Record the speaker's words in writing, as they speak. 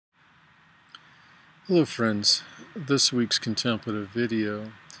Hello friends, this week's contemplative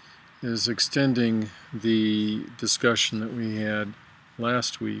video is extending the discussion that we had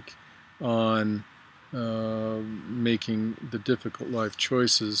last week on making the difficult life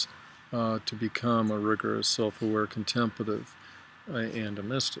choices to become a rigorous, self-aware contemplative and a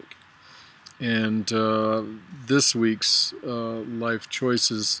mystic. And this week's life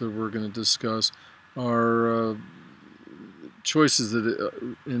choices that we're going to discuss are choices that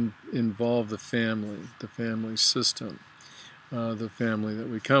involve the family system, the family that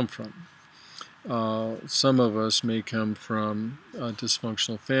we come from. Some of us may come from a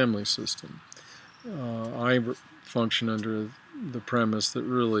dysfunctional family system. I function under the premise that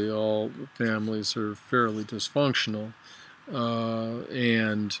really all families are fairly dysfunctional,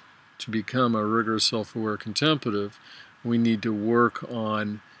 and to become a rigorous self-aware contemplative, we need to work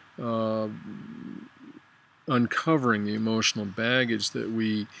on uncovering the emotional baggage that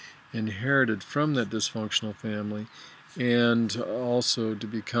we inherited from that dysfunctional family, and also to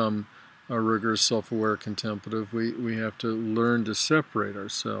become a rigorous self-aware contemplative, we have to learn to separate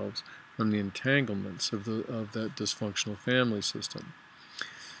ourselves from the entanglements of that dysfunctional family system.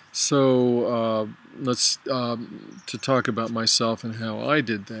 So let's to talk about myself and how I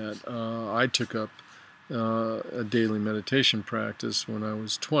did that. I took up a daily meditation practice when I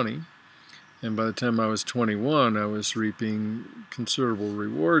was 20. And by the time I was 21, I was reaping considerable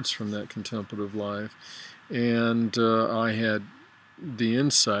rewards from that contemplative life. And I had the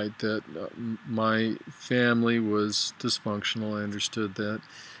insight that my family was dysfunctional. I understood that.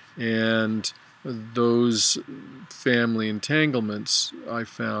 And those family entanglements, I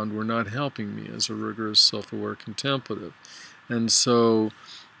found, were not helping me as a rigorous self-aware contemplative. And so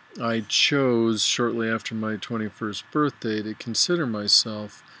I chose, shortly after my 21st birthday, to consider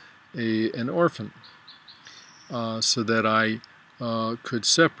myself an orphan, so that I could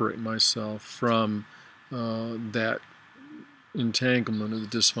separate myself from that entanglement of the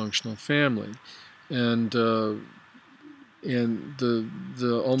dysfunctional family. And in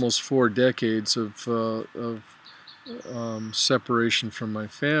the almost 4 decades of separation from my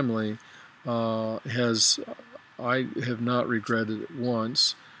family, I have not regretted it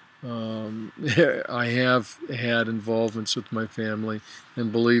once. I have had involvements with my family,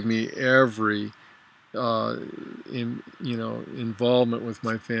 and believe me, every involvement with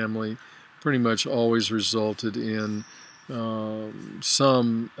my family pretty much always resulted in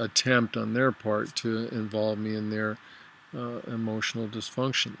some attempt on their part to involve me in their emotional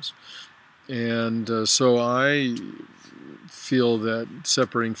dysfunctions. And so I feel that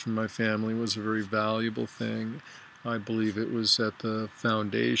separating from my family was a very valuable thing. I believe it was at the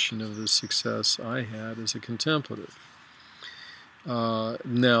foundation of the success I had as a contemplative.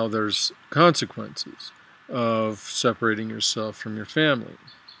 Now there's consequences of separating yourself from your family.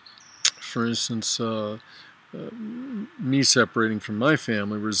 For instance, me separating from my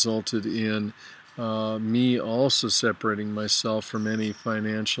family resulted in me also separating myself from any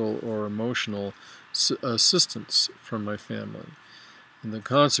financial or emotional assistance from my family. And the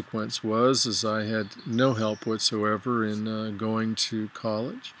consequence was I had no help whatsoever in going to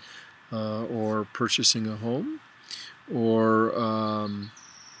college, or purchasing a home, or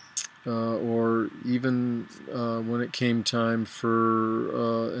even when it came time for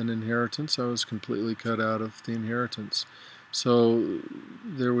an inheritance, I was completely cut out of the inheritance. So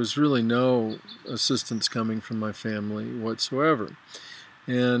there was really no assistance coming from my family whatsoever.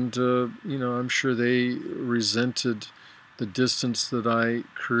 And, I'm sure they resented the distance that I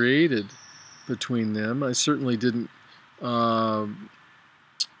created between them. I certainly didn't, I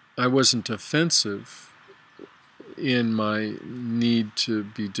wasn't offensive in my need to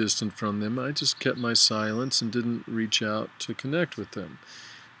be distant from them. I just kept my silence and didn't reach out to connect with them.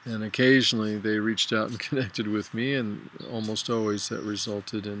 And occasionally they reached out and connected with me, and almost always that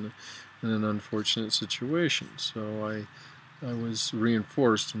resulted in an unfortunate situation. So I was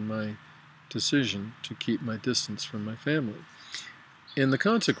reinforced in my decision to keep my distance from my family. And the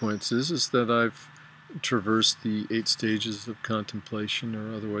consequence is that I've traversed the 8 stages of contemplation,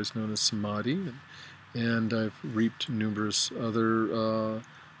 or otherwise known as samadhi, and I've reaped numerous other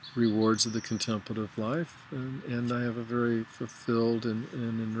rewards of the contemplative life, and I have a very fulfilled and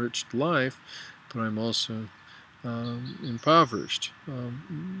enriched life, but I'm also impoverished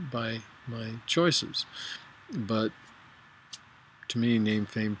by my choices. But to me, name,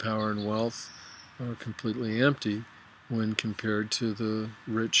 fame, power, and wealth are completely empty when compared to the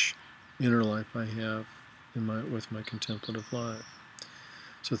rich inner life I have with my contemplative life.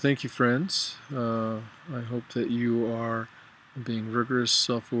 So thank you, friends. I hope that you are being rigorous,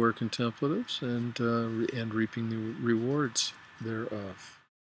 self-aware contemplatives and reaping the rewards thereof.